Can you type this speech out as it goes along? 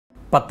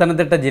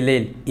പത്തനംതിട്ട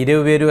ജില്ലയിൽ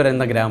ഇരുവേരൂർ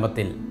എന്ന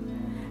ഗ്രാമത്തിൽ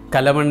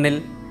കലമണ്ണിൽ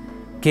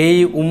കെ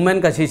ഇ ഉമ്മൻ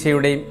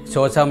കശീശയുടെയും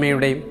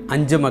ശോശാമ്മയുടെയും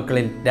 5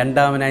 മക്കളിൽ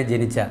രണ്ടാമനായി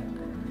ജനിച്ച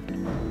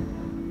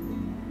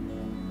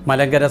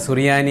മലങ്കര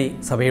സുറിയാനി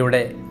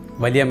സഭയുടെ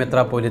വലിയ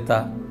മെത്രാപ്പോലിത്ത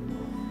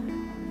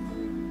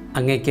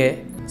അങ്ങേക്ക്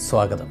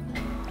സ്വാഗതം.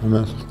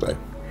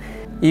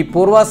 ഈ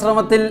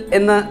പൂർവാശ്രമത്തിൽ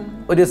എന്ന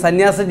ഒരു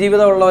സന്യാസ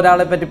ജീവിതമുള്ള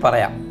ഒരാളെ പറ്റി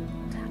പറയാം.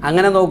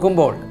 അങ്ങനെ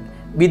നോക്കുമ്പോൾ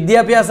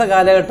വിദ്യാഭ്യാസ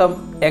കാലഘട്ടം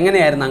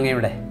എങ്ങനെയായിരുന്നു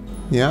അങ്ങയുടെ?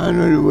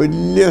 ഞാനൊരു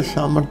വലിയ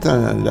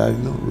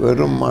സമർത്ഥനല്ലായിരുന്നു,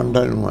 വെറും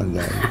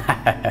മണ്ടനുമല്ലായിരുന്നു.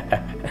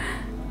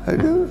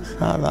 ഒരു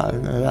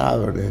സാധാരണ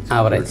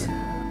ആവറേജ്.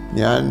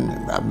 ഞാൻ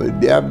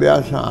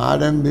വിദ്യാഭ്യാസം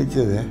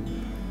ആരംഭിച്ചത്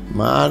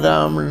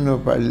മാരാമണ്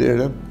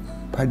പള്ളിയുടെ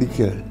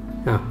പഠിക്കൽ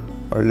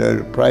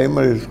ഉള്ളൊരു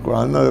പ്രൈമറി സ്കൂൾ.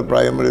 അന്നത്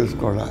പ്രൈമറി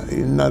സ്കൂളാണ്,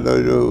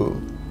 ഇന്നതൊരു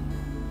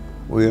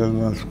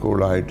ഉയർന്ന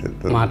സ്കൂളായിട്ട്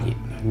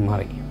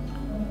മാറി.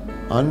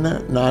 അന്ന്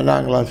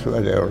 4ാം ക്ലാസ്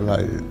വരെ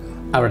ഉള്ളായിരുന്നു.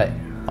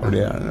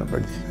 അവിടെയാണ്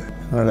പഠിച്ചത്.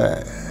 ഞങ്ങളുടെ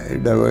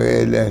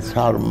ഇടവകയിലെ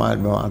സാർമാർ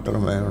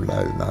മാത്രമേ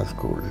ഉണ്ടായിരുന്നു ആ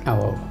സ്കൂളിൽ.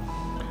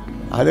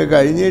 അത്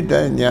കഴിഞ്ഞിട്ട്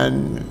ഞാൻ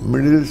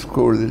മിഡിൽ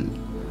സ്കൂളിൽ,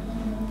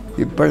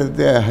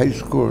 ഇപ്പോഴത്തെ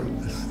ഹൈസ്കൂൾ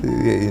സ്ഥിതി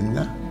ചെയ്യുന്ന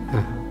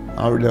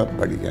അവിടെ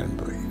പഠിക്കാൻ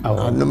പോയി.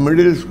 അന്ന്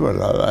മിഡിൽ സ്കൂൾ,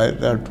 അതായത്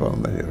പ്ലാറ്റ്ഫോം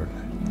വരെയുള്ള.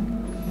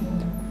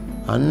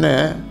 അന്ന്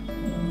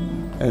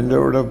എൻ്റെ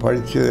കൂടെ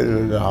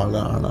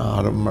പഠിച്ചതിലൊരാളാണ്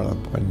ആറന്മുള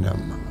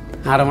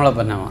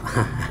പൊന്നമ്മ.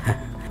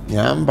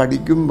 ഞാൻ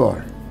പഠിക്കുമ്പോൾ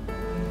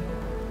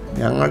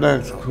ഞങ്ങളുടെ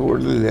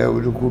സ്കൂളിലെ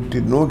ഒരു കുട്ടി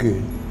നോക്കി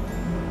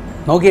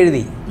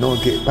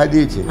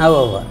പരീക്ഷ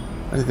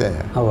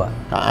മനസ്സിലായോ,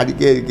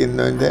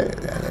 അടിക്കാതിരിക്കുന്നതിൻ്റെ.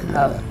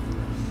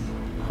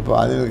 അപ്പോൾ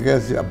അതിന്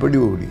കേസ്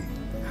പിടികൂടി,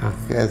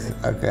 കേസ്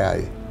ഒക്കെ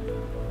ആയി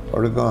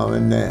കൊടുക്കും.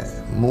 അവനെ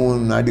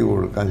 3 അടി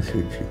കൊടുക്കാൻ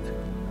ശിക്ഷിച്ചു.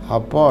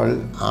 അപ്പോൾ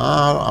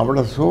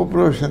അവിടെ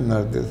സൂപ്പർവിഷൻ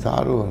നടത്തി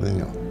സാറ്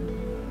പറഞ്ഞു,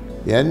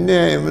 എന്നെ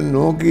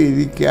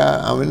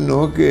അവൻ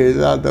നോക്കി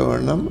എഴുതാത്ത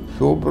വണ്ണം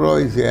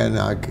സൂപ്പർവൈസ്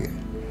ചെയ്യാനാക്കി.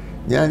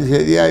 ഞാൻ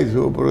ശരിയായി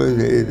സൂപ്പർവൈസ്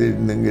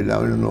ചെയ്തിരുന്നെങ്കിൽ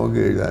അവന് നോക്കി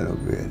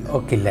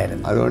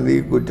എഴുതാനൊക്കെയില്ലായിരുന്നു. അതുകൊണ്ട് ഈ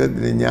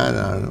കുറ്റത്തിന്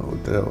ഞാനാണ്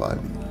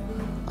ഉത്തരവാദി.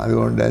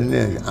 അതുകൊണ്ട്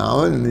തന്നെ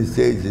അവൻ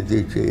നിശ്ചയിച്ച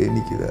ശിക്ഷ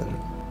എനിക്ക് തരണം.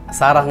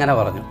 സാർ അങ്ങനെ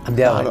പറഞ്ഞു.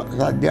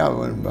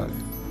 അധ്യാപകൻ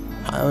പറഞ്ഞു.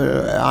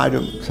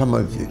 ആരും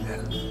സമ്മതിച്ചില്ല.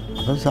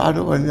 അപ്പം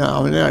സാറ് പറഞ്ഞാൽ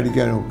അവനെ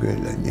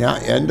അടിക്കാനൊക്കെയില്ല,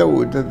 എൻ്റെ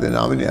കുറ്റത്തിന്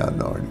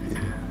അവനെയാണെന്നോ അടിക്കുക.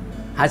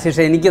 ആ ശിക്ഷ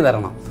എനിക്ക്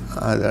തരണം.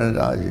 അതാണ്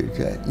ആ ശിക്ഷ.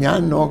 ഞാൻ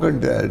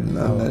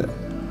നോക്കണ്ടായിരുന്നു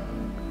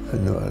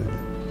എന്ന് പറഞ്ഞു.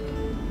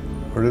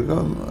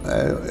 ഒടുക്കം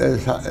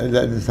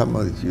എല്ലാവരും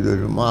സമ്മതിച്ചു.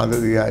 ഇതൊരു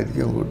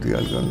മാതൃകയായിരിക്കും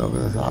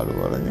കുട്ടികൾക്കെന്നൊക്കെ സാറ്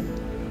പറഞ്ഞ്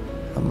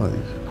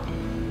സമ്മതിച്ചു.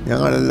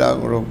 ഞങ്ങളെല്ലാം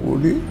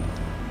കൂടി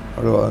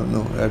അവിടെ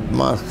വന്നു. ഹെഡ്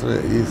മാസ്റ്റർ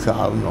ഈ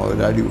സാറിന്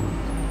ഒരടി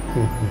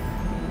കൊടുത്തു.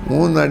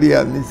 3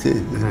 അടിയാണ്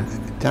നിശ്ചയിച്ചത്,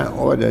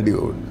 ഒരടി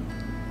കൊടുത്തു.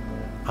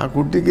 ആ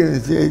കുട്ടിക്ക്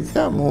നിശ്ചയിച്ച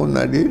 3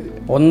 അടി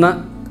 1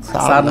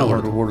 സാറിന്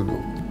അങ്ങോട്ട് കൊടുത്തു.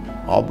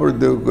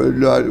 അപ്പോഴത്തേക്ക്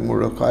എല്ലാവരും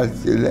കൂടെ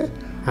കളിച്ചില്ലേ.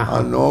 ആ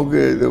നോക്കി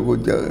എഴുതിയ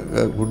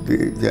കുട്ടി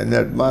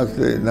ഹെഡ്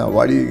മാസ്റ്റർ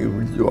വടി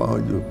പിടിച്ച്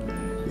വാങ്ങിച്ചു.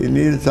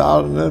 ഇനിയും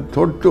സാറിന്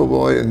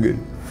തൊട്ടുപോയെങ്കിൽ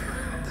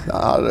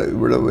സാറ്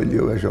ഇവിടെ വലിയ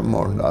വിഷമം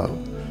ഉണ്ടാകും.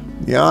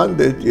 ഞാൻ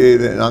തെറ്റ്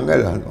ചെയ്ത്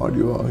അങ്ങനെയാണ്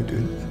വടി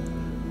വാങ്ങിച്ചില്ല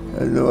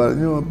എന്ന്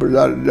പറഞ്ഞു.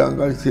 പിള്ളേരെല്ലാം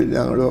കളിച്ചില്ല,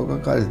 ഞങ്ങളുമൊക്കെ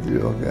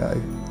കളിച്ചിലുമൊക്കെ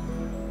ആയി.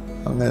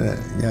 അങ്ങനെ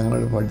ഞങ്ങൾ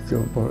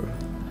പഠിച്ചപ്പോൾ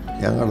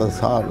ഞങ്ങളുടെ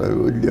സാറ്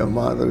വലിയ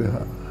മാതൃക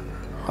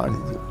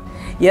കാണിച്ചു.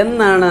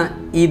 എന്നാണ്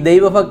ഈ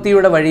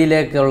ദൈവഭക്തിയുടെ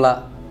വഴിയിലേക്കുള്ള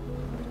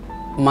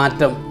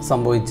മാറ്റം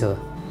സംഭവിച്ചത്?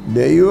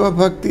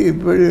 ദൈവഭക്തി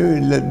ഇപ്പോഴും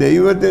ഇല്ല.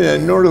 ദൈവത്തിന്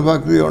എന്നോട്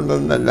ഭക്തി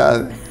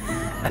ഉണ്ടെന്നല്ലാതെ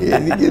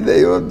എനിക്ക്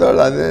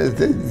ദൈവത്തോട്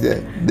അതനുസരിച്ച്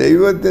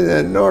ദൈവത്തിന്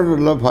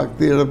എന്നോടുള്ള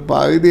ഭക്തിയുടെ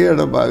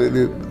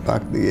പകുതി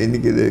ഭക്തി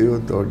എനിക്ക്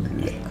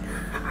ദൈവത്തോടില്ല.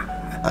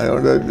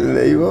 അതുകൊണ്ട്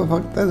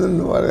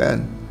ദൈവഭക്തനെന്ന് പറയാൻ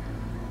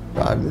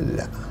പാടില്ല.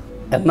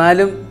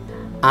 എന്നാലും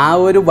ആ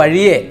ഒരു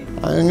വഴിയെ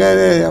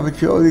അങ്ങനെ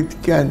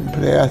ചോദിക്കാൻ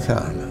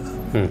പ്രയാസമാണ്.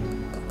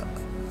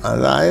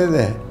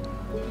 അതായത്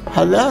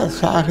പല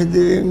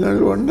സാഹചര്യങ്ങൾ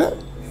കൊണ്ട്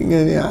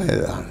ഇങ്ങനെ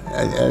ആയതാണ്.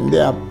 എൻ്റെ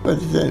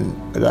അപ്പച്ചൻ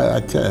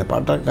ഒരച്ഛൻ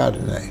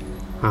പട്ടക്കാരനായി.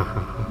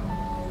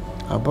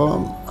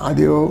 അപ്പം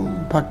അധികവും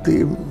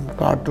ഭക്തിയും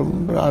പാട്ടും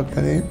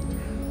പ്രാർത്ഥനയും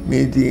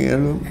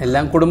മീറ്റിങ്ങുകളും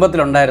എല്ലാം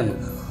കുടുംബത്തിലുണ്ടായിരുന്നു.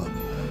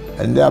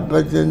 എൻ്റെ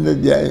അപ്പച്ചൻ്റെ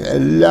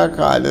എല്ലാ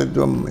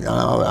കാലത്തും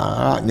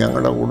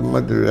ഞങ്ങളുടെ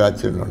കുടുംബത്തിലൊരു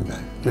അച്ഛനുണ്ട്.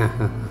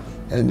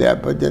 എൻ്റെ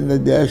അപ്പച്ചൻ്റെ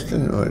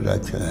ജ്യേഷ്ഠനും ഒരു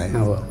അച്ഛനായി.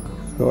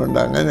 അതുകൊണ്ട്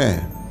അങ്ങനെ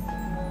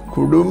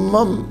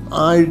കുടുംബം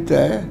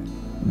ആയിട്ട്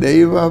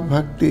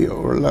ദൈവഭക്തി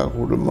ഉള്ള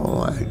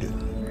കുടുംബമായിരുന്നു.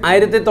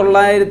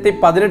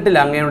 1918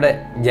 അങ്ങയുടെ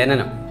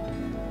ജനനം.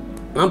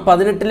 ആ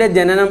 18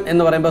 ജനനം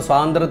എന്ന് പറയുമ്പോൾ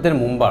സ്വാതന്ത്ര്യത്തിന്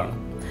മുമ്പാണ്.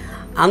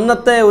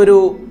 അന്നത്തെ ഒരു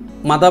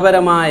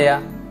മതപരമായ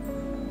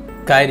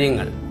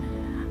കാര്യങ്ങൾ,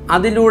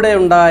 അതിലൂടെ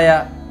ഉണ്ടായ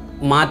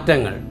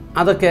മാറ്റങ്ങൾ,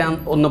 അതൊക്കെ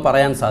ഒന്ന്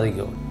പറയാൻ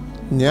സാധിക്കുമോ?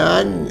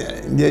 ഞാൻ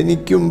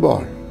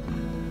ജനിക്കുമ്പോൾ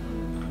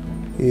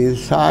ഈ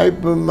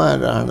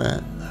സായിപ്പന്മാരാണ്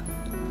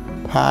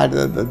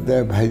ഭാരതത്തെ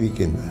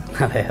ഭരിക്കുന്നത്.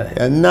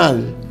 എന്നാൽ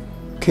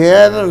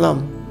കേരളം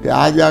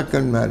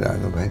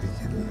രാജാക്കന്മാരാണ്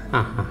ഭരിക്കുന്നത്,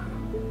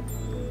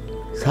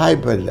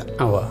 സായിപ്പല്ല.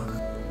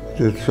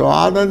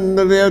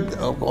 സ്വാതന്ത്ര്യം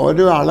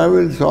ഒരു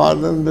അളവിൽ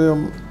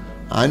സ്വാതന്ത്ര്യം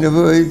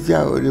അനുഭവിച്ച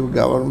ഒരു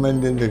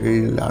ഗവൺമെൻറ്റിൻ്റെ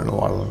കീഴിലാണ്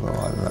വളർന്നു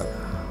വന്നത്.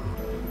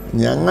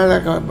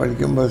 ഞങ്ങളൊക്കെ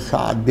പഠിക്കുമ്പോൾ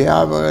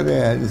അധ്യാപകരെ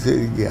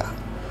അനുസരിക്കുക,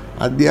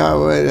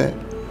 അധ്യാപകരെ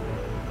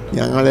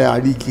ഞങ്ങളെ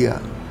അടിക്കുക.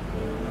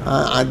 ആ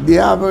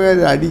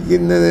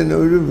അധ്യാപകരടിക്കുന്നതിന്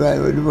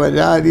ഒരു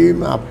പരാതിയും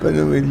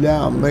അപ്പനുമില്ല,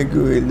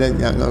 അമ്മയ്ക്കുമില്ല,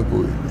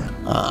 ഞങ്ങൾക്കുമില്ല.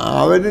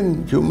 അവരും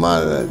ചുമ്മാ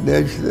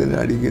ദേഷ്യത്തിന്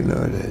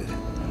അടിക്കുന്നവരല്ലേ.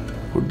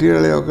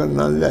 കുട്ടികളെയൊക്കെ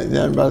നല്ല,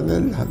 ഞാൻ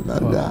പറഞ്ഞില്ല,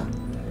 നല്ല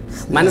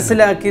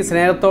മനസ്സിലാക്കി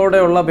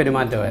സ്നേഹത്തോടെയുള്ള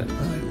പെരുമാറ്റമായിരുന്നു.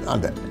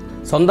 അതെ,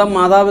 സ്വന്തം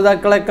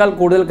മാതാപിതാക്കളെക്കാൾ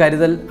കൂടുതൽ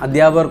കരുതൽ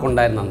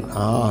അധ്യാപകർക്കുണ്ടായിരുന്നു.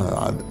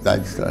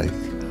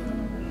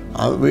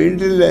 ആ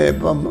വീട്ടിലെ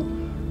ഇപ്പം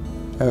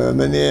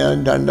പിന്നെ ഞാൻ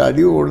 2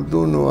 അടി കൊടുത്തു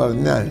എന്ന്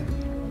പറഞ്ഞാൽ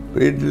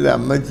വീട്ടിലെ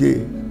അമ്മച്ചി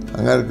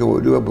അങ്ങർക്ക്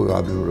ഒരു കപ്പ്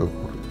കാപ്പി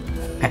കൊടുക്കും.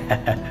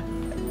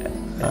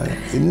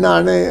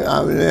 ഇന്നാണ്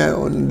അവനെ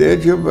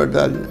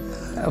ദേഷ്യപ്പെട്ടാൽ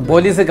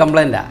പോലീസ്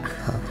കംപ്ലൈൻറ്റാ.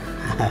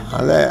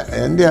 അതെ,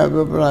 എൻ്റെ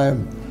അഭിപ്രായം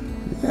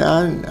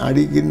ഞാൻ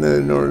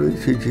അടിക്കുന്നതിനോടും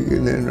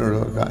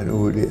ശിക്ഷിക്കുന്നതിനോടൊക്കെ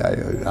അനുകൂലിയായ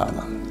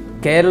ഒരാളാണ്.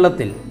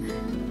 കേരളത്തിൽ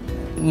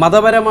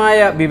മതപരമായ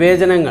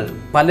വിവേചനങ്ങൾ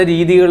പല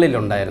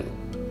രീതികളിലുണ്ടായിരുന്നു.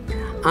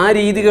 ആ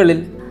രീതികളിൽ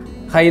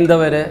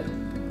ഹൈന്ദവർ,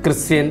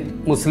 ക്രിസ്ത്യൻ,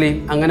 മുസ്ലിം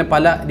അങ്ങനെ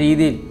പല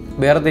രീതിയിൽ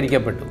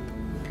വേർതിരിക്കപ്പെട്ടു.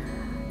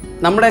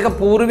 നമ്മുടെയൊക്കെ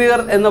പൂർവികർ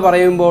എന്ന്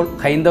പറയുമ്പോൾ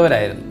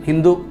ഹൈന്ദവരായിരുന്നു,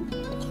 ഹിന്ദു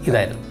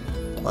ഇതായിരുന്നു.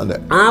 അതെ,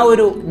 ആ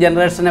ഒരു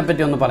ജനറേഷനെ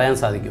പറ്റി ഒന്ന് പറയാൻ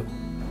സാധിക്കുമോ?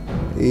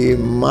 ഈ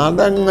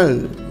മതങ്ങൾ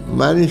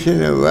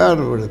മനുഷ്യനെ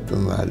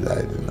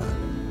വേർപെടുത്തുന്നതല്ലായിരുന്നു.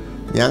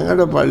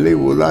 ഞങ്ങളുടെ പള്ളി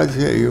ഉദാശ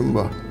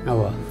ചെയ്യുമ്പോൾ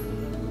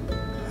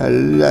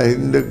എല്ലാ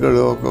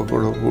ഹിന്ദുക്കളും ഒക്കെ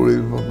കൂടെ കൂടി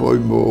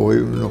പോയി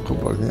എന്നൊക്കെ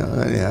പറഞ്ഞ്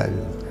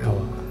അങ്ങനെയായിരുന്നു.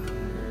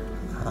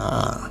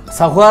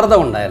 സൗഹാർദ്ദം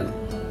ഉണ്ടായിരുന്നു,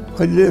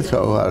 വലിയ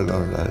സൗഹാർദ്ദം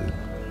ഉണ്ടായിരുന്നു.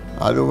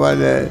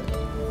 അതുപോലെ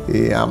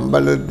ഈ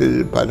അമ്പലത്തിൽ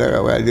പല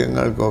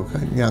കാര്യങ്ങൾക്കൊക്കെ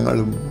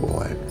ഞങ്ങളും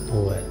പോകായിരുന്നു.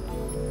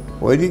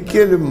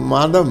 ഒരിക്കലും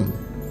മതം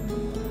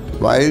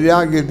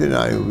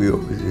വൈരാഗ്യത്തിനായി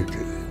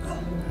ഉപയോഗിച്ചിട്ടില്ല.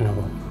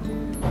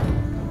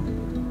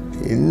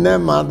 ഇന്ന്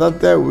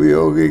മതത്തെ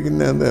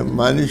ഉപയോഗിക്കുന്നത്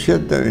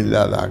മനുഷ്യത്വം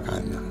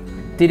ഇല്ലാതാക്കാനാണ്.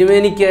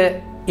 തിരുമേനിക്ക്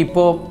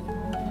ഇപ്പോൾ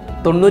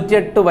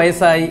 98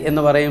 വയസ്സായി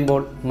എന്ന്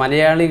പറയുമ്പോൾ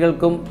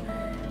മലയാളികൾക്കും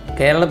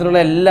കേരളത്തിലുള്ള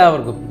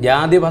എല്ലാവർക്കും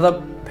ജാതിമത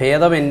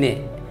ഭേദമന്യേ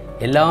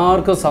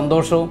എല്ലാവർക്കും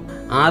സന്തോഷവും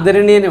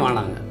ആദരണീയനുമാണ്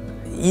അങ്ങ്.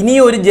 ഇനി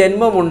ഒരു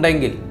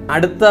ജന്മമുണ്ടെങ്കിൽ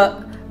അടുത്ത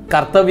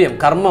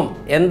കർമ്മം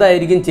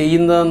എന്തായിരിക്കും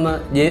ചെയ്യുന്നതെന്ന്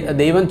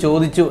ദൈവം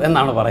ചോദിച്ചു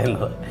എന്നാണ്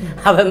പറയുന്നത്.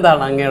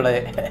 അതെന്താണ് അങ്ങയുടെ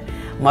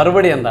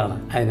മറുപടി? എന്താണ്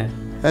അതിന്?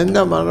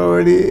 എൻ്റെ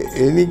മറുപടി,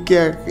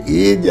 എനിക്ക്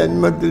ഈ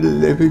ജന്മത്തിൽ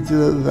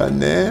ലഭിച്ചത്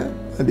തന്നെ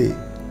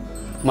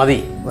മതി.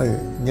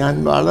 ഞാൻ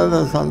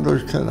വളരെ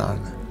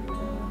സന്തുഷ്ടനാണ്.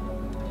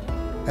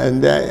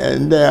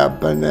 എൻ്റെ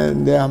അപ്പന്,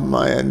 എൻ്റെ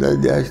അമ്മ, എൻ്റെ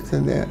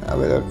ജ്യേഷ്ഠന്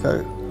അവരൊക്കെ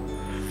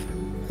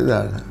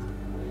ഇതാണ്.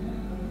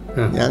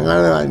 ഞങ്ങൾ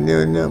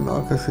അന്യോന്യം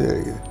ഒക്കെ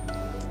സ്വീകരിക്കും.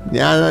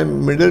 ഞാൻ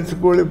മിഡിൽ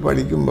സ്കൂളിൽ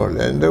പഠിക്കുമ്പോൾ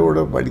എൻ്റെ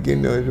കൂടെ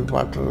പഠിക്കുന്ന ഒരു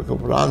പാട്ടർക്ക്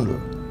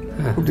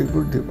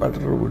കുട്ടി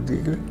പാട്ടർ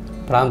കുട്ടിക്ക്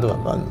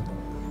പ്രാന്ത്.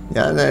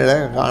 ഞാൻ അയാളെ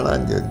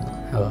കാണാൻ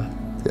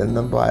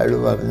ചെന്നപ്പോൾ അയാൾ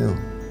പറഞ്ഞു,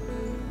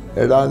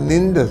 എടാ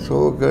നിൻ്റെ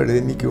സോക്കേട്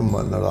എനിക്കും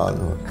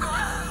വന്നടാന്ന് പറഞ്ഞു.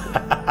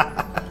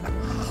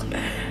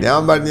 ഞാൻ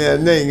പറഞ്ഞു,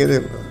 എന്നെ ഇങ്ങനെ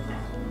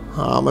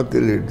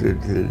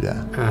ആമത്തിലിട്ടിട്ടില്ല,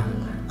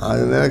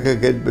 അത് നിനക്ക്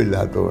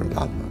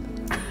കെൽപ്പില്ലാത്തതുകൊണ്ടാന്ന്.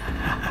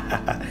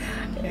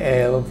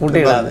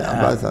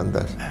 അപ്പം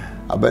സന്തോഷം.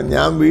 അപ്പം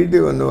ഞാൻ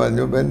വീട്ടിൽ വന്ന്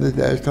പറഞ്ഞു, അപ്പം എൻ്റെ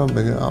ജ്യേഷ്ഠൻ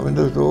പറഞ്ഞു,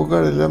 അവൻ്റെ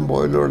സോക്കേടെല്ലാം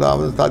പോയതോടെ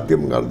അവൻ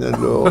സത്യം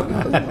പറഞ്ഞല്ലോ.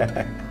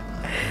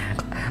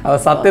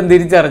 സത്യം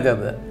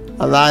തിരിച്ചറിഞ്ഞത്.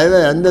 അതായത്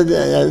എന്നെ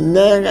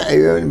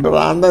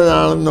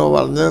ഭ്രാന്തനാണെന്ന്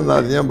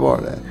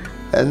പറഞ്ഞതെന്നറിഞ്ഞപ്പോൾ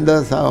എൻ്റെ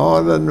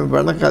സഹോദരന്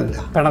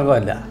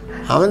പിണക്കമല്ല,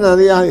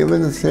 അവനറിയാം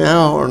ഇവന്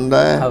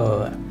സ്നേഹമുണ്ട്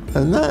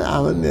എന്നാൽ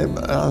അവന്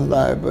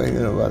ഭ്രാന്തായപ്പോൾ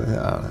ഇങ്ങനെ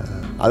പറഞ്ഞതാണ്.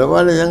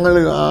 അതുപോലെ ഞങ്ങൾ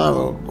ആ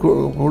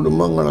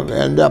കുടുംബങ്ങളൊക്കെ,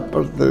 എൻ്റെ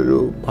അപ്പുറത്തൊരു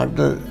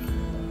ഭട്ട്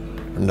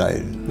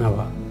ഉണ്ടായിരുന്നു.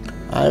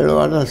 അയാൾ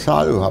വളരെ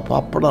സാധുവാ,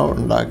 പപ്പടം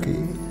ഉണ്ടാക്കി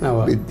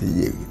വിറ്റ്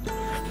ജീവിക്കും.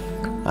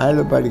 അയാൾ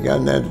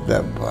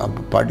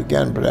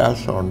പഠിക്കാൻ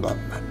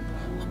പ്രയാസമുണ്ടാകും.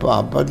 അപ്പോൾ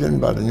അപ്പച്ചൻ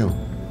പറഞ്ഞു,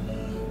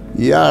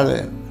 ഇയാളെ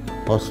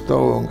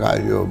പുസ്തകവും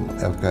കാര്യവും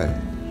ഒക്കെ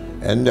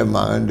എൻ്റെ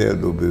മകൻ്റെ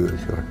അത്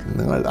ഉപയോഗിച്ചോട്ടെ,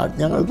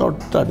 ഞങ്ങൾ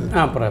തൊട്ടടുത്ത്.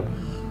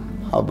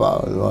 അപ്പോൾ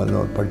അത്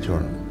വന്ന്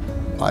പഠിച്ചോണം,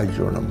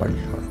 വായിച്ചോണം,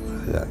 പഠിച്ചോണം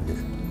എല്ലാം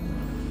ചെയ്യും.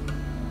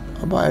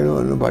 അപ്പോൾ അയാൾ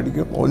വന്ന്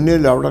പഠിക്കും.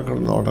 ഒന്നിൽ അവിടെ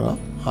കിടന്ന് തുടങ്ങാം,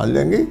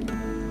 അല്ലെങ്കിൽ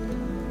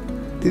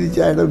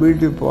തിരിച്ചയാളുടെ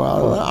വീട്ടിൽ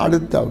പോകാതെ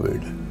അടുത്ത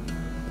വീട്.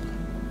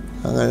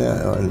 അങ്ങനെ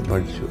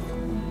പഠിച്ചു.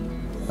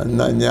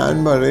 എന്നാൽ ഞാൻ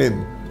പറയും,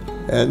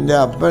 എൻ്റെ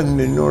അപ്പൻ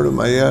നിന്നോട്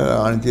മര്യാദ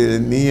കാണിച്ചില്ല,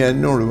 നീ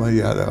എന്നോട്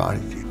മര്യാദ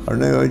കാണിച്ചു.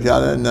 അവിടെ ചോദിച്ചാൽ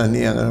അതെന്നാ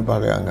നീ അങ്ങനെ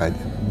പറയാൻ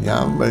കാര്യം?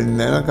 ഞാൻ പറയും,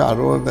 നിനക്ക്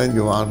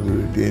 65 മാർക്ക്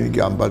കിട്ടി,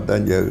 എനിക്ക്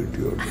 55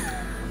 കിട്ടിയുള്ളൂ.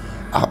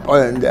 അപ്പോൾ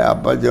എൻ്റെ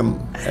അപ്പച്ചൻ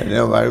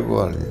എന്നെ വഴക്ക്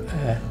പറഞ്ഞു,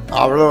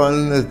 അവിടെ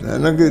വന്ന്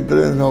നിനക്ക്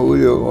ഇത്രയും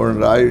സൗകര്യമൊക്കെ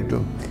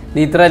ഉണ്ടായിട്ടും നീ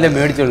ഇത്രയല്ലേ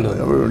മേടിച്ചുള്ളൂ,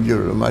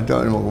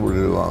 മറ്റവന്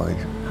മുകളിൽ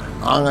വാങ്ങിച്ചു.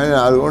 അങ്ങനെ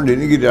അതുകൊണ്ട്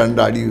എനിക്ക്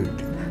 2 അടി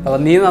കിട്ടി.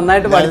 നീ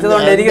നന്നായിട്ട്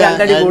പഠിച്ചതുകൊണ്ട് എനിക്ക്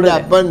 2 അടി കൂടുതൽ.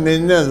 അപ്പൻ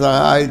നിന്നെ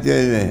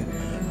സഹായിച്ചതിന്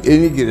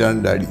എനിക്ക്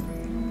 2 അടി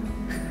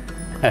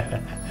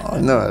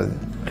എന്ന് പറഞ്ഞു.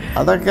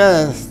 അതൊക്കെ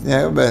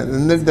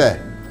എന്നിട്ട്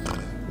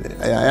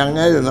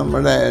അങ്ങനെ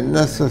നമ്മുടെ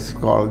NSS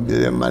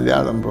കോളേജിലെ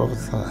മലയാളം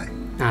പ്രൊഫസറായി.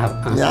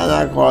 ഞാൻ ആ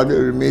കോളേജിൽ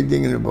ഒരു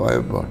മീറ്റിങ്ങിന്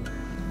പോയപ്പോൾ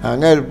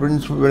അങ്ങനെ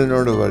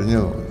പ്രിൻസിപ്പലിനോട്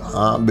പറഞ്ഞു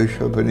ആ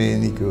ബിഷപ്പിനെ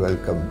എനിക്ക്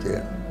വെൽക്കം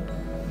ചെയ്യണം.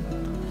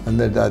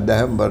 എന്നിട്ട്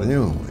അദ്ദേഹം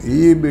പറഞ്ഞു,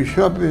 ഈ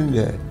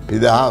ബിഷപ്പിൻ്റെ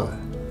പിതാവ്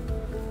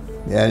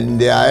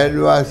എൻ്റെ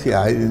അയൽവാസി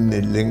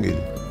ആയിരുന്നില്ലെങ്കിൽ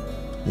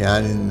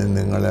ഞാനിന്ന്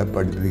നിങ്ങളെ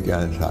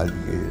പഠിപ്പിക്കാൻ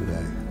സാധിക്കുകയില്ല.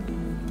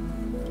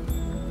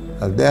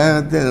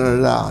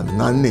 അദ്ദേഹത്തിനുള്ള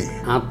നന്ദി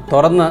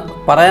തുറന്ന്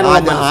പറയാൻ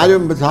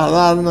ആരും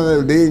സാധാരണ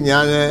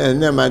ഞാൻ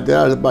എന്നെ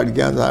മറ്റൊരാൾ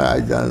പഠിക്കാൻ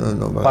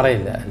സഹായിച്ചാന്നൊന്നും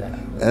പറയില്ല.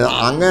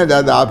 അങ്ങനെ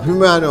അത്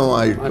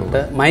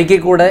അഭിമാനവുമായിട്ട് മൈക്കിൽ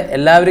കൂടെ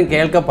എല്ലാവരും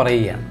കേൾക്ക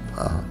പറയുകയാണ്.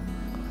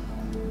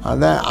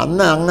 അത്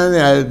അന്ന്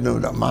അങ്ങനെയായിരുന്നു.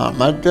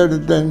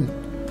 മറ്റൊരുത്തൻ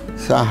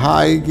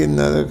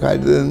സഹായിക്കുന്നത്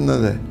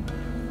കരുതുന്നത്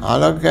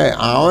അതൊക്കെ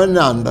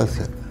അവൻ്റെ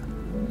അന്തസ്സ്,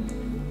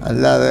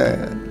 അല്ലാതെ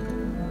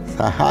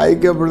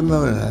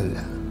സഹായിക്കപ്പെടുന്നവനല്ല.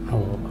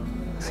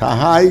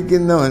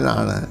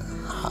 സഹായിക്കുന്നവനാണ്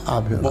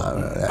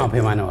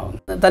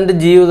അഭിമാനമാകുന്നത്. തൻ്റെ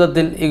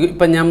ജീവിതത്തിൽ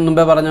ഇപ്പം ഞാൻ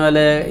മുമ്പേ പറഞ്ഞ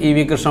പോലെ EV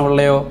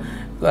കൃഷ്ണപിള്ളയോ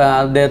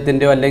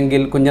അദ്ദേഹത്തിൻ്റെയോ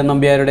അല്ലെങ്കിൽ കുഞ്ഞൻ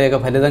നമ്പ്യാരുടെയൊക്കെ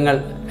ഫലിതങ്ങൾ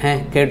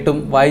കേട്ടും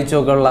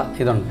വായിച്ചുമൊക്കെ ഉള്ള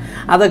ഇതുണ്ട്.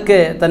 അതൊക്കെ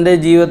തൻ്റെ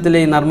ജീവിതത്തിലെ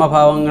ഈ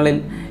നർമ്മഭാവങ്ങളിൽ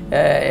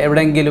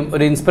എവിടെയെങ്കിലും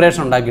ഒരു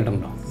ഇൻസ്പിറേഷൻ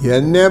ഉണ്ടാക്കിയിട്ടുണ്ടോ?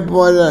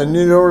 എന്നെപ്പോലെ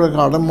എന്നിനോട്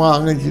കടം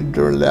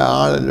വാങ്ങിച്ചിട്ടുള്ള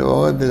ആൾ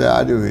ലോകത്തിൽ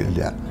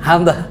ആരുമില്ല.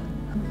 എന്താ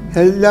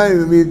എല്ലാം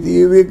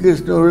EV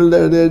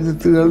കൃഷ്ണപിള്ളയുടെ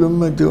എഴുത്തുകളും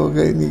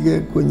മറ്റുമൊക്കെ എനിക്ക്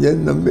കുഞ്ഞൻ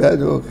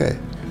നമ്പ്യാരുമൊക്കെ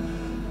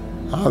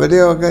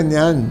അവരെയൊക്കെ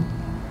ഞാൻ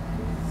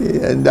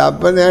എൻ്റെ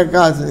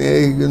അപ്പനേക്കാൾ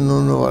സ്നേഹിക്കുന്നു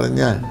എന്ന്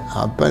പറഞ്ഞാൽ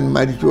അപ്പൻ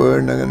മരിച്ചു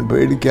പോയിട്ടുണ്ടെങ്കിൽ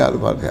പേടിക്കാതെ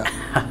പറയാം.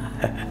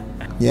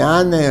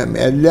 ഞാൻ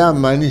എല്ലാ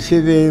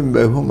മനുഷ്യരെയും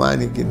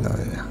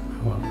ബഹുമാനിക്കുന്നവരാണ്.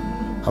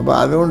 അപ്പോൾ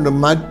അതുകൊണ്ട്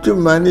മറ്റു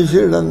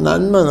മനുഷ്യരുടെ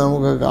നന്മ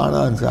നമുക്ക്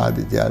കാണാൻ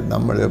സാധിച്ചാൽ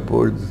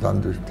നമ്മളെപ്പോഴും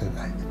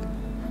സന്തുഷ്ടരായി.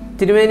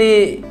 തിരുമേനി,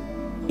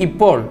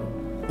 ഇപ്പോൾ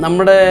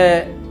നമ്മുടെ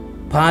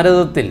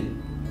ഭാരതത്തിൽ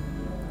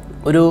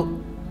ഒരു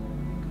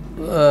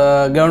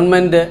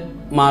ഗവൺമെൻറ്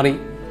മാറി,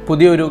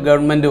 പുതിയൊരു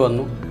ഗവൺമെൻറ്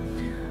വന്നു.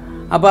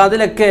 അപ്പോൾ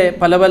അതിലൊക്കെ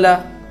പല പല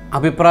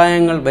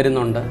അഭിപ്രായങ്ങൾ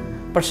വരുന്നുണ്ട്.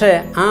 പക്ഷേ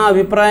ആ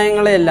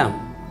അഭിപ്രായങ്ങളെല്ലാം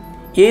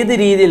ഏത്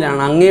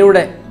രീതിയിലാണ്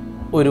അങ്ങയുടെ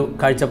ഒരു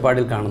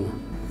കാഴ്ചപ്പാടിൽ കാണുന്നത്?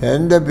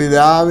 എൻ്റെ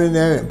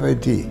പിതാവിനെ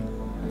പറ്റി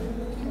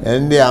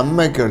എൻ്റെ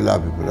അമ്മയ്ക്കുള്ള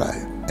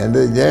അഭിപ്രായം,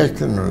 എൻ്റെ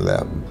ജ്യേഷ്ഠനുള്ള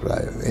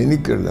അഭിപ്രായം,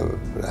 എനിക്കുള്ള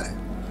അഭിപ്രായം,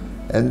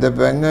 എൻ്റെ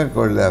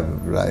പെങ്ങൾക്കുള്ള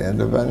അഭിപ്രായം,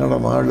 എൻ്റെ പെങ്ങളുടെ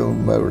മകളുടെ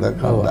മുമ്പ് ഇവിടെ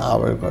കണ്ട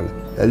അവൾക്കുള്ള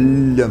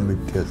എല്ലാം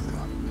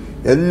വ്യത്യസ്തമാണ്.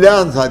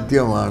 എല്ലാം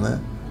സത്യമാണ്,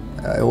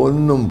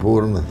 ഒന്നും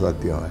പൂർണ്ണ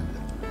സത്യമല്ല.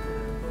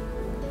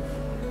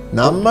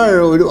 നമ്മൾ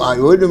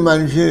ഒരു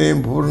മനുഷ്യനെയും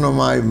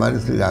പൂർണ്ണമായി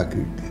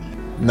മനസ്സിലാക്കിയിട്ടില്ല.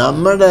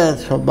 നമ്മുടെ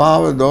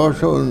സ്വഭാവ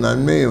ദോഷവും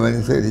നന്മയും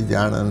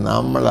അനുസരിച്ചാണ്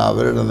നമ്മൾ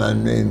അവരുടെ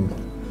നന്മയും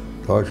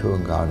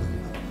ദോഷവും കാണുന്നത്.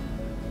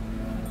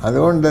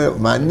 അതുകൊണ്ട്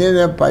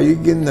മഞ്ഞനെ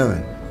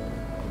പഴിക്കുന്നവൻ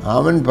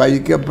അവൻ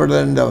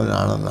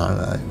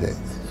പഴിക്കപ്പെടേണ്ടവനാണെന്നാണ് അതിൻ്റെ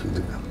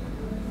ചുരുക്കം.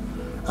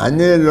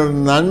 അന്യനിലുള്ള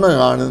നന്മ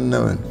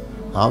കാണുന്നവൻ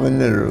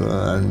അവനിലുള്ള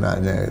നന്മ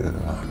അനേകർ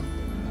കാണും.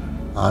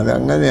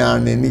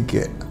 അതങ്ങനെയാണ്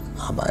എനിക്ക്.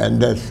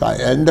 എൻ്റെ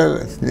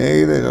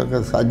സ്നേഹിതരൊക്കെ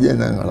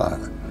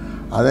സജ്ജനങ്ങളാണ്.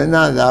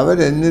 അതിനാൽ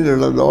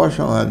അവരെന്നിലുള്ള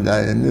ദോഷമല്ല,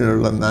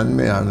 എന്നിലുള്ള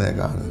നന്മയാണ്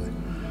കാണുന്നത്.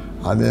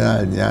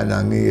 അതിനാൽ ഞാൻ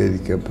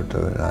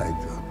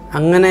അംഗീകരിക്കപ്പെട്ടവനായിട്ട്.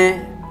 അങ്ങനെ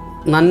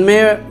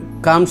നന്മയെ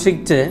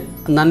കാംക്ഷിച്ച്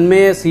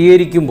നന്മയെ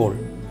സ്വീകരിക്കുമ്പോൾ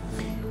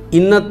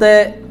ഇന്നത്തെ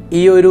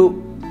ഈ ഒരു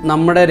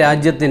നമ്മുടെ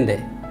രാജ്യത്തിൻ്റെ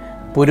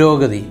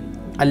പുരോഗതി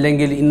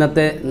അല്ലെങ്കിൽ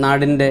ഇന്നത്തെ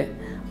നാടിൻ്റെ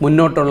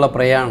മുന്നോട്ടുള്ള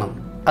പ്രയാണം,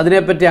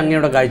 അതിനെപ്പറ്റി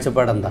അങ്ങയുടെ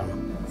കാഴ്ചപ്പാട് എന്താണ്?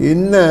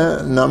 ഇന്ന്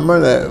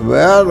നമ്മൾ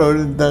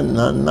വേറൊരുത്തൻ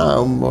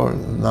നന്നാകുമ്പോൾ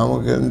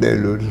നമുക്ക്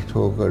എന്തെങ്കിലും ഒരു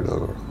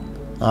സുഖം.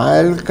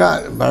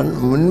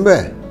 മുൻപേ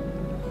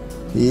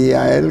ഈ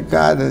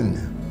അയൽക്കാരൻ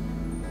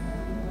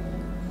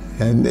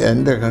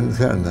എൻ്റെ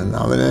കൺസേൺ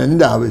അവൻ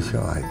എൻ്റെ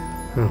ആവശ്യമായി.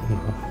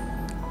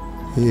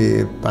 ഈ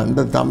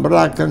പണ്ട്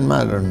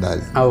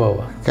തമ്പ്രാക്കന്മാരുണ്ടായിരുന്നു,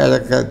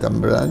 കിഴക്കേ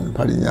തമ്പുരാൻ,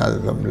 പടിഞ്ഞാറ്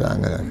തമ്പുരാൻ,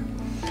 അങ്ങനെ.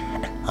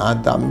 ആ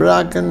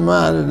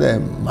തമ്പ്രാക്കന്മാരുടെ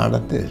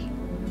മഠത്തിൽ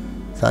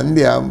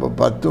സന്ധ്യയാകുമ്പോൾ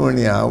 10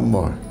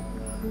 മണിയാകുമ്പോൾ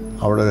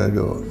അവിടെ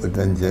ഒരു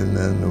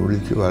ചെന്ന്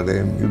വിളിച്ചു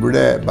പറയും,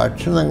 ഇവിടെ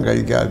ഭക്ഷണം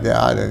കഴിക്കാത്ത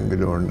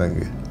ആരെങ്കിലും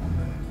ഉണ്ടെങ്കിൽ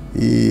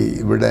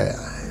ഇവിടെ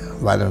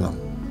വരണം,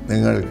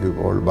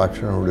 നിങ്ങൾക്കിപ്പോൾ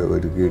ഭക്ഷണം ഇവിടെ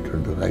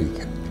ഒരുക്കിയിട്ടുണ്ട്,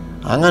 കഴിക്കാം.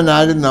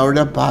 അങ്ങനായിരുന്നു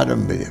അവിടെ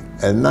പാരമ്പര്യം.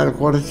 എന്നാൽ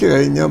കുറച്ച്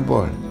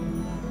കഴിഞ്ഞപ്പോൾ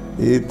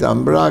ഈ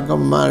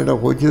തമ്പ്രാക്കന്മാരുടെ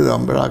കൊച്ചു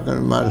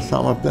തമ്പ്രാക്കന്മാർ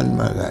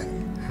സമർത്ഥന്മാരായി.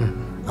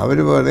 അവർ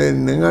പറയും,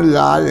 നിങ്ങളിൽ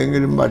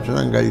ആരെങ്കിലും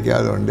ഭക്ഷണം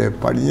കഴിക്കാതെ ഉണ്ട്,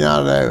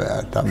 പടിഞ്ഞാറെ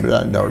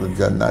തമ്പുരാൻ്റെ അവിടെ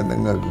ചെന്നാൽ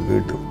നിങ്ങൾക്ക്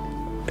കിട്ടും.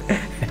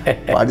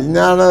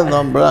 പടിഞ്ഞാറ്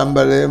തമ്പുരാൻ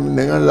പറയും,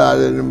 നിങ്ങളിൽ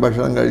ആരെങ്കിലും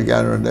ഭക്ഷണം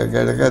കഴിക്കാനുണ്ട്,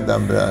 കിഴക്കേ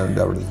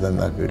തമ്പുരാൻ്റെ അവിടെ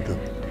ചെന്നാൽ കിട്ടും.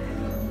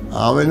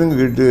 അവനും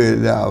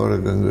കിട്ടുകയില്ല,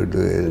 അവർക്കും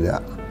കിട്ടുകയില്ല.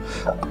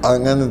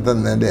 അങ്ങനത്തെ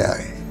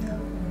നിലയായി.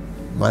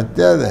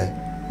 മറ്റേത്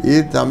ഈ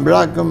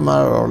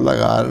തമ്പ്രാക്കന്മാരുള്ള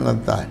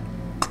കാരണത്താൽ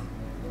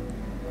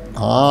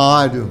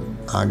ആരും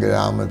ആ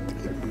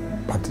ഗ്രാമത്തിൽ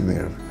പട്ടിണി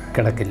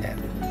കിടക്കില്ല.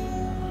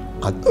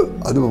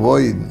 അത്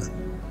പോയി.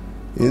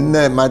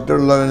 ഇന്ന്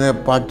മറ്റുള്ളവനെ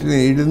പട്ടിണി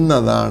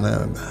ഇടുന്നതാണ്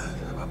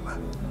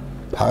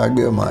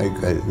ഭാഗ്യമായി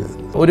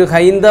കരുതുന്നത്. ഒരു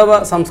ഹൈന്ദവ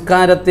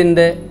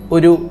സംസ്കാരത്തിൻ്റെ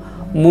ഒരു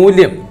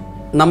മൂല്യം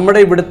നമ്മുടെ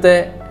ഇവിടുത്തെ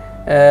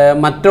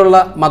മറ്റുള്ള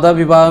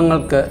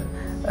മതവിഭാഗങ്ങൾക്ക്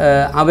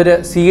അവർ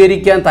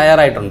സ്വീകരിക്കാൻ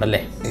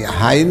തയ്യാറായിട്ടുണ്ടല്ലേ?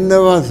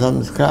 ഹൈന്ദവ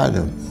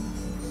സംസ്കാരം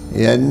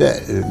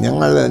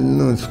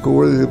ഞങ്ങളെന്നും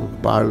സ്കൂളിൽ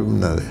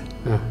പാടുന്നത്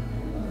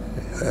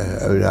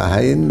ഒരു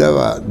ഹൈന്ദവ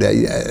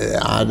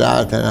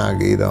ആരാധനാ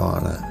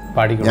ഗീതമാണ്.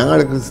 ഞങ്ങൾ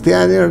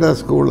ക്രിസ്ത്യാനിയുടെ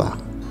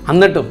സ്കൂളാണ്.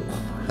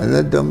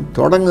 എന്നിട്ടും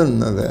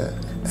തുടങ്ങുന്നത്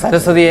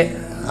സരസ്വതിയെ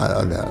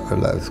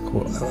ഉള്ള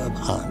സ്കൂൾ.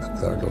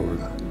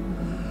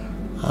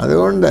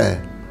 അതുകൊണ്ട്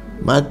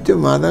മറ്റു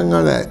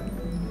മതങ്ങളെ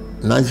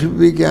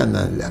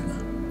നശിപ്പിക്കാനല്ല,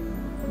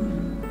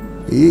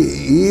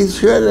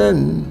 ഈശ്വരൻ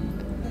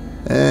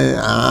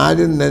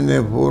ആരും തന്നെ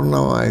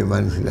പൂർണ്ണമായി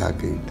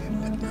മനസ്സിലാക്കിയിട്ടില്ല.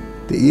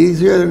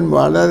 ഈശ്വരൻ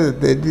വളരെ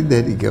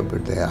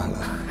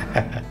തെറ്റിദ്ധരിക്കപ്പെട്ടയാളാണ്.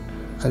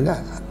 അല്ല,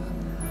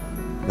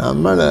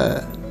 നമ്മൾ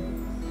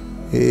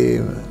ഈ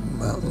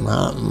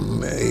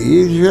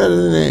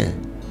ഈശ്വരനെ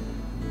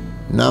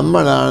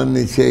നമ്മളാണ്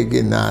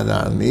നിശ്ചയിക്കുന്ന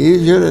ആരാണ്.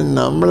 ഈശ്വരൻ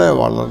നമ്മളെ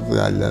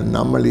വളർത്തുകയല്ല,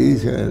 നമ്മൾ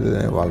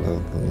ഈശ്വരനെ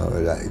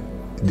വളർത്തുന്നവരായി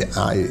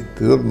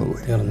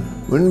തീർന്നുപോയി.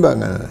 മുൻപ്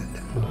അങ്ങനെയല്ല.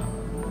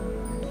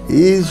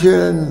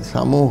 ഈശ്വരൻ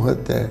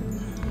സമൂഹത്തെ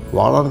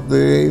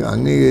വളർത്തുകയും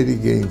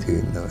അംഗീകരിക്കുകയും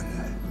ചെയ്യുന്നവരായി.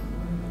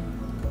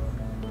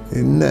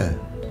 ഇന്ന്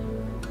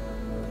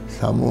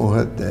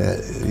സമൂഹത്തെ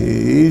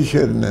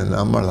ഈശ്വരനെ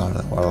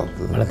നമ്മളാണ്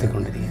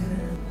വളർത്തിക്കൊണ്ടിരിക്കുന്നത്.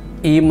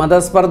 ഈ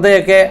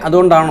മതസ്പർദ്ധയൊക്കെ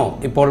അതുകൊണ്ടാണോ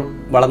ഇപ്പോൾ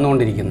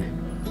വളർന്നുകൊണ്ടിരിക്കുന്നത്?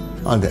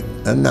 അതെ,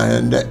 എന്നാൽ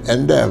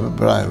എൻ്റെ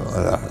അഭിപ്രായം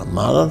അതാണ്.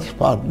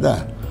 മതസ്പർദ്ധ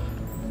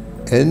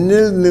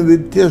എന്നിൽ നിന്ന്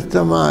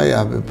വ്യത്യസ്തമായ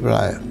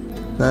അഭിപ്രായം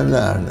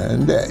നല്ലതാണ്.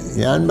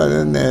 ഞാൻ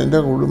പറയുന്ന എൻ്റെ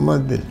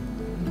കുടുംബത്തിൽ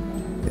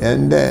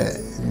എൻ്റെ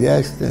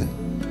ജ്യേഷ്ഠൻ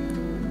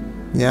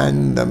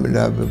ഞാനും തമ്മിൽ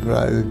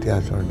അഭിപ്രായ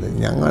വ്യത്യാസമുണ്ട്.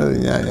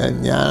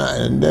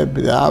 എൻ്റെ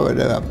പിതാവ്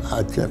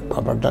അച്ഛൻ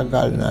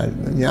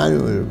പട്ടക്കാരനായിരുന്നു,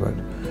 ഞാനും ഒരു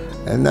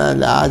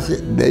എന്നാൽ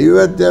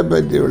ദൈവത്തെ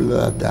പറ്റിയുള്ള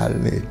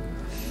ധാരണയിൽ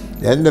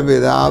എൻ്റെ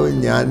പിതാവും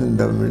ഞാനും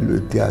തമ്മിൽ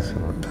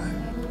വ്യത്യാസമുണ്ടായി.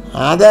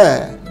 അത്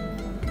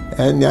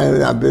ഞാൻ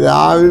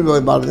പിതാവിൽ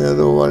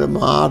പറഞ്ഞതുപോലെ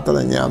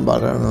മാത്രം ഞാൻ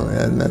പറയണു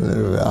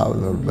എന്നൊരു പിതാവ്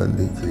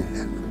നിർബന്ധിച്ചില്ല.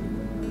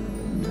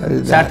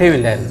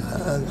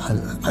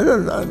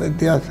 അതൊന്നും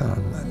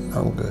വ്യത്യാസമാണ്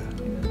നമുക്ക്.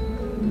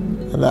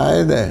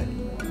 അതായത്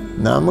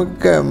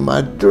നമുക്ക്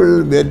മറ്റുള്ള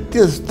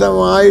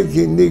വ്യത്യസ്തമായി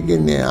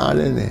ചിന്തിക്കുന്ന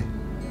ആളിനെ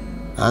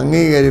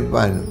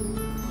അംഗീകരിക്കാനും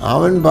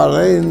അവൻ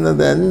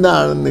പറയുന്നത്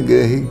എന്താണെന്ന്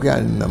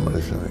ഗ്രഹിക്കാനും നമ്മൾ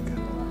ശ്രമിക്കണം.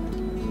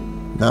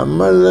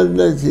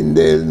 നമ്മളുടെ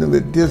ചിന്തയിൽ നിന്ന്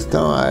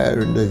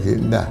വ്യത്യസ്തമായവരുടെ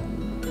ചിന്ത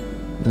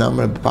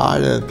നമ്മൾ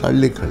പാഴെ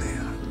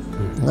തള്ളിക്കളയാണ്.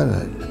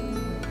 അങ്ങനെയല്ല,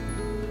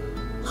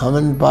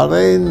 അവൻ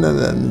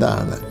പറയുന്നത്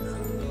എന്താണ്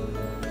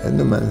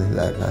എന്ന്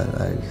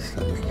മനസ്സിലാക്കാനായിട്ട്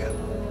ശ്രമിക്കണം.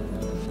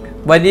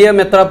 വലിയ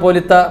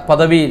മെത്രാപ്പോലിത്ത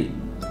പദവിയിൽ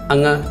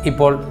അങ്ങ്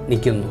ഇപ്പോൾ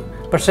നിൽക്കുന്നു.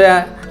 പക്ഷേ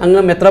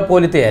അങ്ങ്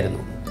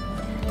മെത്രാപ്പോലിത്തയായിരുന്നു.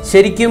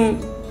 ശരിക്കും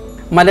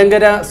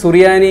മലങ്കര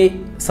സുറിയാനി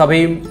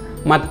സഭയും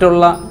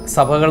മറ്റുള്ള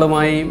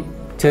സഭകളുമായും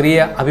ചെറിയ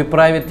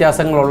അഭിപ്രായ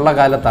വ്യത്യാസങ്ങളുള്ള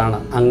കാലത്താണ്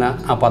അങ്ങ്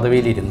ആ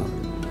പദവിയിലിരുന്നത്.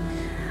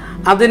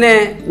 അതിനെ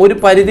ഒരു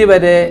പരിധി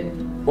വരെ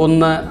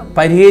ഒന്ന്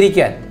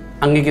പരിഹരിക്കാൻ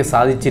അങ്ങക്ക്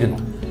സാധിച്ചിരുന്നു?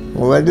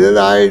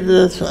 വലുതായിട്ട്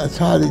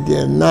സാധിച്ചു.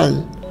 എന്നാൽ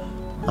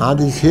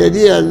അത്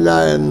ശരിയല്ല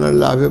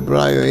എന്നുള്ള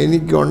അഭിപ്രായം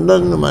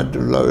എനിക്കുണ്ടെന്ന്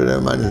മറ്റുള്ളവരെ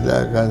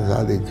മനസ്സിലാക്കാൻ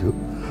സാധിച്ചു.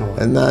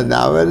 എന്നാൽ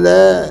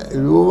അവരെ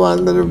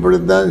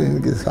രൂപാന്തരപ്പെടുത്താൻ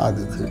എനിക്ക്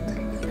സാധിച്ചിട്ടില്ല.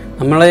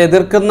 നമ്മളെ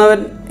എതിർക്കുന്നവൻ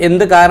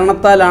എന്ത്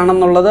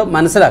കാരണത്താലാണെന്നുള്ളത്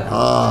മനസ്സിലാക്കണം.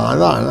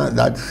 അതാണ്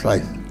ദാറ്റ്സ്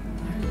റൈറ്റ്.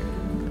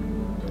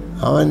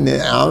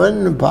 അവൻ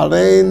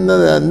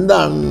പറയുന്നത്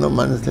എന്താണെന്ന്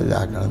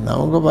മനസ്സിലാക്കണം.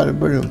 നമുക്ക്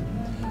പലപ്പോഴും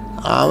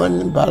അവൻ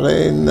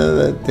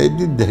പറയുന്നത്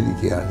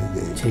തെറ്റിദ്ധരിക്കുകയാണ്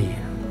ചെയ്യുക.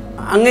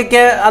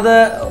 അങ്ങക്ക് അത്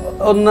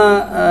ഒന്ന്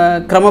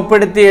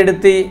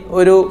ക്രമപ്പെടുത്തിയെടുത്തി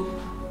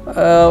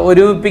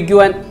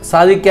ഒരുമിപ്പിക്കുവാൻ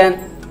സാധിക്കാൻ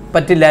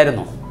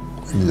പറ്റില്ലായിരുന്നോ?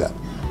 ഇല്ല.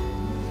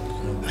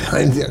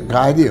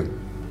 കാര്യം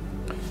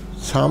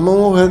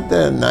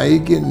സമൂഹത്തെ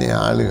നയിക്കുന്ന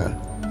ആളുകൾ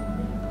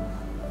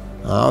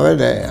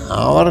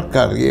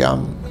അവർക്കറിയാം,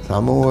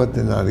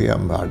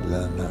 സമൂഹത്തിനറിയാൻ പാടില്ല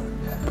എന്നാണ്.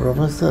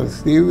 പ്രൊഫസർ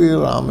സി വി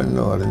രാമൻ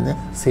എന്ന് പറഞ്ഞ്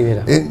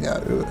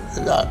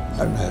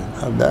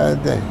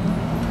അദ്ദേഹത്തെ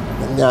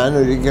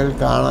ഞാനൊരിക്കൽ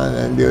കാണാൻ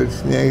എൻ്റെ ഒരു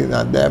സ്നേഹിതൻ,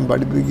 അദ്ദേഹം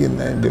പഠിപ്പിക്കുന്ന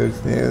എൻ്റെ ഒരു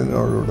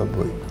സ്നേഹിതനോടുകൂടെ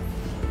പോയി.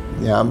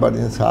 ഞാൻ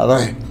പറഞ്ഞു,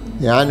 സാറേ,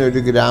 ഞാനൊരു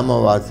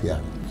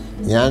ഗ്രാമവാസിയാണ്,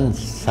 ഞാൻ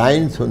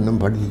സയൻസ് ഒന്നും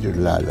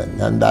പഠിച്ചിട്ടില്ല,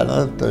 ഞാൻ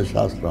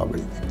ധനതത്വശാസ്ത്രമാണ്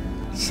പഠിച്ചത്.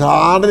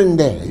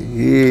 സാറിൻ്റെ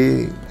ഈ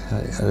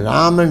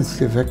രാമൻസ്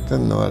ഇഫക്റ്റ്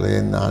എന്ന്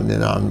പറയുന്ന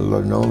അതിനാണല്ലോ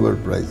നോബൽ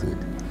പ്രൈസ്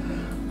കിട്ടി.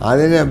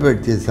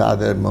 അതിനെപ്പറ്റി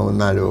സാറ്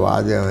 3-4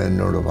 വാചകം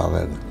എന്നോട്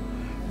പറയണം.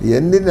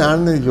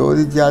 എന്തിനാണെന്ന്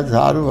ചോദിച്ചാൽ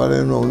സാറ്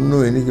പറയുന്ന ഒന്നും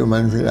എനിക്ക്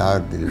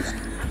മനസ്സിലാകത്തില്ല.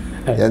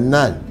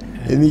 എന്നാൽ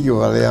എനിക്ക്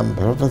പറയാം,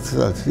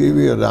 പ്രൊഫസർ സി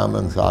വി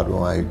രാമൻ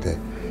സാറുമായിട്ട്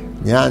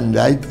ഞാൻ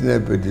ലൈറ്റിനെ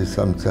പറ്റി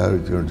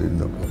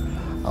സംസാരിച്ചുകൊണ്ടിരുന്നപ്പോൾ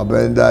അപ്പോൾ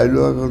എൻ്റെ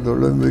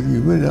അയൽവക്കത്തുള്ള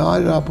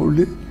ഇവനാരാ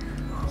പുള്ളി,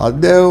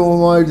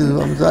 അദ്ദേഹവുമായിട്ട്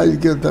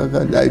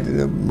സംസാരിക്കത്തക്ക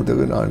ലൈറ്റിനെ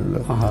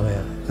മുട്ടകനാണല്ലോ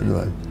എന്ന്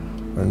പറഞ്ഞു.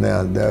 ഉടനെ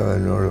അദ്ദേഹം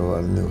എന്നോട്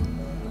പറഞ്ഞു,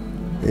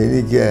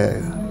 എനിക്ക്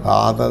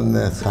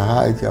ഫാദറിനെ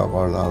സഹായിച്ചാൽ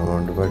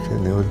കൊള്ളാമെന്നുണ്ട്, പക്ഷെ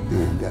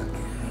നിവൃത്തിയില്ല,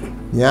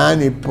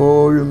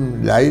 ഞാനിപ്പോഴും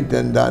ലൈറ്റ്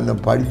എന്താണെന്ന്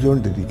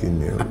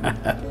പഠിച്ചുകൊണ്ടിരിക്കുന്നേ.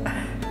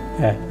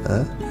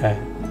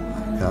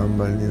 ഞാൻ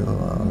പറഞ്ഞു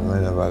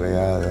അങ്ങനെ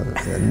പറയാതെ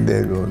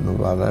എന്തേലും ഒന്ന്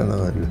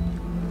പറയണമല്ലോ.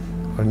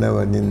 ഉടനെ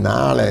പറഞ്ഞു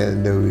നാളെ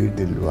എൻ്റെ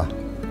വീട്ടിൽ വാ,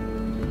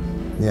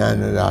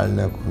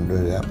 ഞാനൊരാളിനെ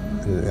കൊണ്ടുവരാം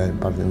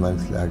പറഞ്ഞ്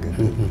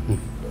മനസ്സിലാക്കിയിട്ട്.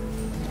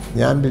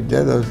 ഞാൻ പിറ്റേ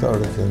ദിവസം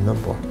അവിടെ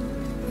ചെന്നപ്പോൾ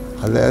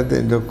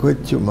അദ്ദേഹത്തിൻ്റെ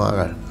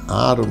കൊച്ചുമകൾ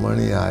 6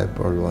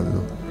 മണിയായപ്പോൾ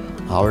വന്നു.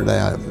 അവിടെ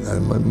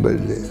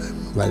മുമ്പിൽ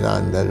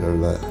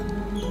വരാന്തലുള്ള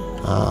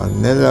ആ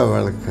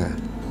നിലവിളക്ക്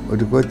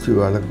ഒരു കൊച്ചു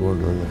വിളക്ക്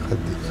കൊണ്ടുവന്ന്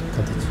കത്തിച്ചു.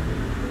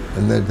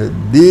 എന്നിട്ട്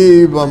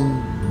ദീപം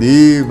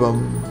ദീപം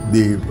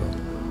ദീപം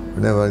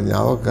ഉടനെ പറഞ്ഞു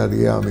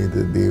അവൾക്കറിയാം ഇത്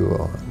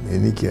ദീപമാണ്,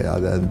 എനിക്ക്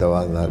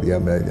അതെന്താണെന്ന്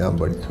അറിയാൻ വേണ്ടി ഞാൻ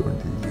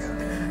പഠിച്ചുകൊണ്ടിരിക്കുക.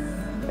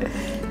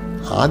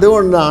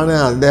 അതുകൊണ്ടാണ്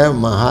അദ്ദേഹം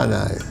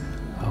മഹാനായത്.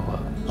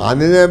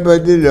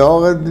 അതിനെപ്പറ്റി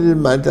ലോകത്തിൽ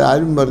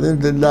മറ്റാരും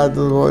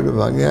പറഞ്ഞിട്ടില്ലാത്തതുപോലെ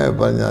ഭംഗിയായി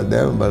പറഞ്ഞ്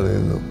അദ്ദേഹം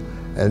പറയുന്നു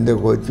എൻ്റെ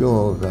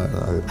കൊച്ചുമോക്കാണ്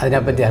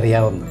അതിനെപ്പറ്റി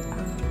അറിയാവുന്ന.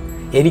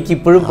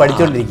 എനിക്കിപ്പോഴും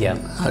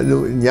പഠിച്ചുകൊണ്ടിരിക്കുകയാണ്. അത്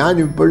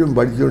ഞാനിപ്പോഴും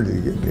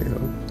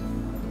പഠിച്ചുകൊണ്ടിരിക്കുന്നു.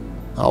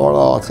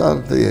 അവളെ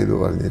അസർത്ത് ചെയ്ത്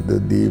പറഞ്ഞത്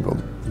ദീപം,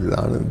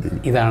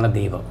 ഇതാണ്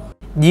ദീപം.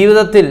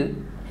 ജീവിതത്തിൽ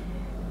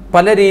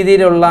പല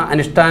രീതിയിലുള്ള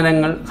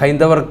അനുഷ്ഠാനങ്ങൾ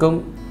ഹൈന്ദവർക്കും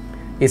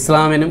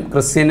ഇസ്ലാമിനും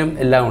ക്രിസ്ത്യനും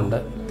എല്ലാം ഉണ്ട്.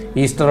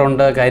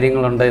 ഈസ്റ്ററുണ്ട്,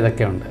 കാര്യങ്ങളുണ്ട്,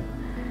 ഇതൊക്കെയുണ്ട്.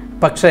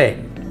 പക്ഷേ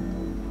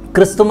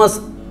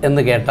ക്രിസ്തുമസ്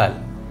എന്ന് കേട്ടാൽ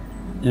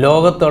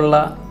ലോകത്തുള്ള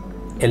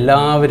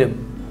എല്ലാവരും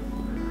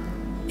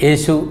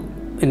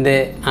യേശുവിൻ്റെ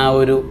ആ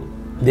ഒരു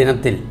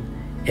ദിനത്തിൽ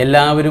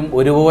എല്ലാവരും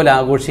ഒരുപോലെ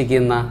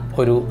ആഘോഷിക്കുന്ന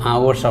ഒരു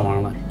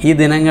ആഘോഷമാണ്. ഈ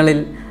ദിനങ്ങളിൽ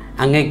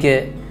അങ്ങയ്ക്ക്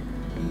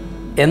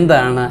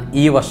എന്താണ്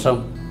ഈ വർഷം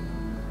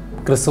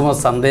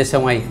ക്രിസ്തുമസ്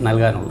സന്ദേശമായി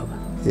നൽകാനുള്ളത്?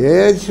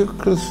 യേശു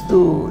ക്രിസ്തു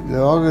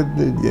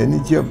ലോകത്തിൽ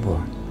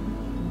ജനിച്ചപ്പോൾ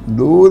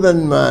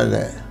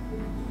ദൂതന്മാരെ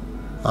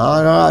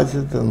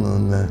ആകാശത്ത്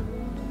നിന്ന്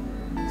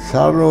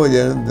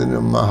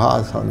സർവ്വജനത്തിനും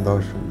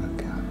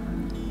മഹാസന്തോഷമുണ്ടാക്കിയാണ്.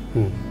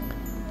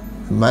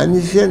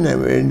 മനുഷ്യന്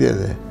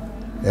വേണ്ടിയത്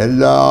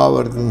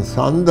എല്ലാവർക്കും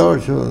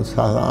സന്തോഷവും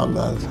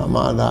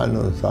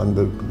സമാധാനവും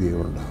സംതൃപ്തിയും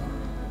ഉണ്ടാകും.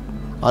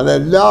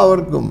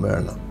 അതെല്ലാവർക്കും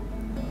വേണം.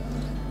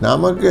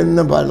 നമുക്ക്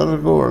ഇന്ന്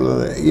പലർക്കും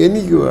ഉള്ളത്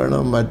എനിക്ക്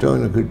വേണം,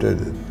 മറ്റവന്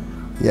കിട്ടരുത്.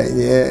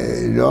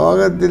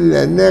 ലോകത്തിൽ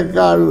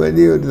എന്നേക്കാൾ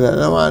വലിയൊരു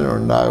ധനമാനം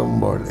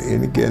ഉണ്ടാകുമ്പോൾ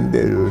എനിക്ക്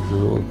എന്തേലും ഒരു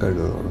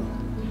സുഖക്കേടുള്ളൂ.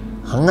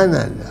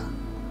 അങ്ങനെയല്ല,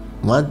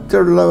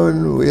 മറ്റുള്ളവൻ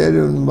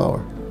ഉയരുമ്പോൾ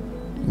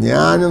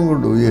ഞാനും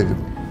കൂടെ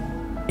ഉയരും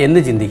എന്ന്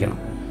ചിന്തിക്കണം.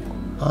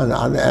 അത്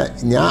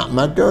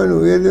മറ്റവൻ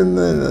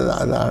ഉയരുന്നത്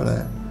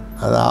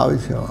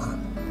അതാവശ്യമാണ്.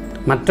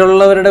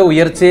 മറ്റുള്ളവരുടെ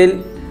ഉയർച്ചയിൽ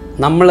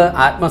നമ്മൾ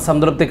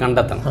ആത്മസംതൃപ്തി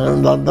കണ്ടെത്തണം.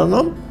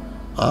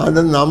 അത്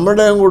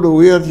നമ്മുടെയും കൂടെ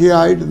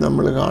ഉയർച്ചയായിട്ട്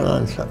നമ്മൾ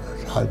കാണാൻ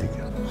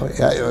സാധിക്കണം.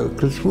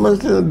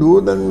 ക്രിസ്മസിന്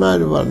ദൂതന്മാർ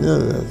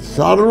പറഞ്ഞത്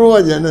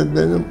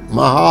സർവ്വജനത്തിനും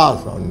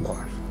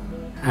മഹാസന്തോഷം.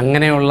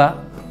 അങ്ങനെയുള്ള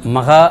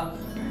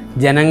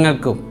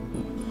മഹാജനങ്ങൾക്കും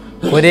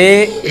ഒരേ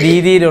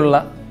രീതിയിലുള്ള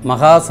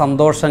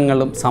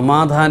മഹാസന്തോഷങ്ങളും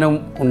സമാധാനവും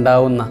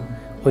ഉണ്ടാവുന്ന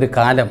ഒരു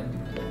കാലം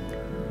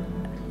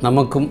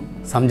നമുക്കും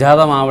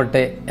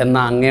സംജാതമാവട്ടെ എന്ന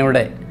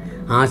അങ്ങയുടെ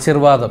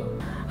ആശീർവാദം,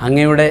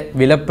 അങ്ങയുടെ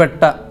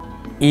വിലപ്പെട്ട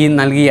ഈ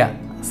നൽകിയ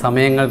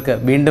സമയങ്ങൾക്ക്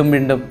വീണ്ടും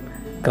വീണ്ടും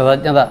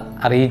കൃതജ്ഞത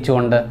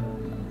അറിയിച്ചുകൊണ്ട്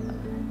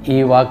ഈ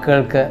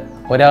വാക്കുകൾക്ക്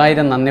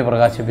 1000 നന്ദി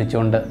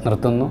പ്രകാശിപ്പിച്ചുകൊണ്ട്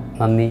നിർത്തുന്നു.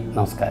 നന്ദി,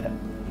 നമസ്കാരം.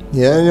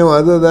 ഞാനും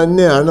അത്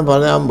തന്നെയാണ്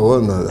പറയാൻ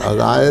പോകുന്നത്.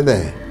 അതായത്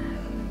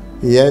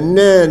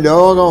എന്നെ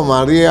ലോകം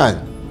അറിയാൻ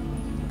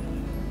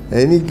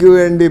എനിക്ക്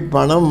വേണ്ടി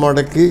പണം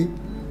മുടക്കി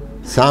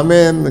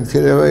സമയം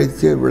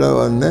ചിലവഴിച്ച് ഇവിടെ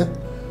വന്ന്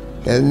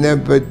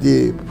എന്നെപ്പറ്റി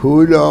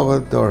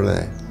ഭൂലോകത്തോടെ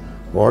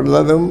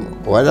ഉള്ളതും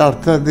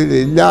ഒരർത്ഥത്തിൽ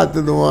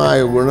ഇല്ലാത്തതുമായ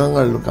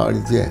ഗുണങ്ങൾ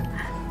കാണിച്ച്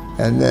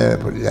എന്നെ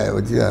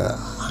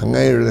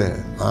അങ്ങയുടെ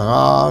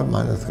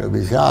മനസ്സ്,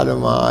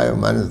 വിശാലമായ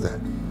മനസ്സ്,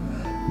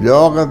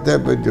 ലോകത്തെ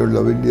പറ്റിയുള്ള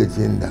വലിയ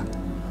ചിന്ത,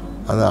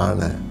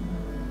 അതാണ്.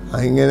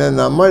 ഇങ്ങനെ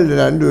നമ്മൾ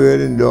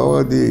രണ്ടുപേരും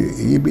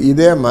ലോകത്തിൽ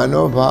ഇതേ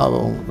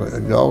മനോഭാവം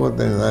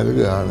ലോകത്തിന്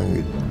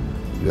നൽകുകയാണെങ്കിൽ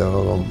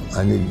ലോകം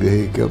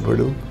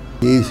അനുഗ്രഹിക്കപ്പെടും.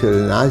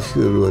 ഈശ്വരൻ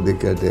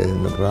ആശീർവദിക്കട്ടെ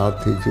എന്ന്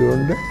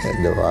പ്രാർത്ഥിച്ചുകൊണ്ട്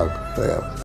എൻ്റെ വാക്കുകൾ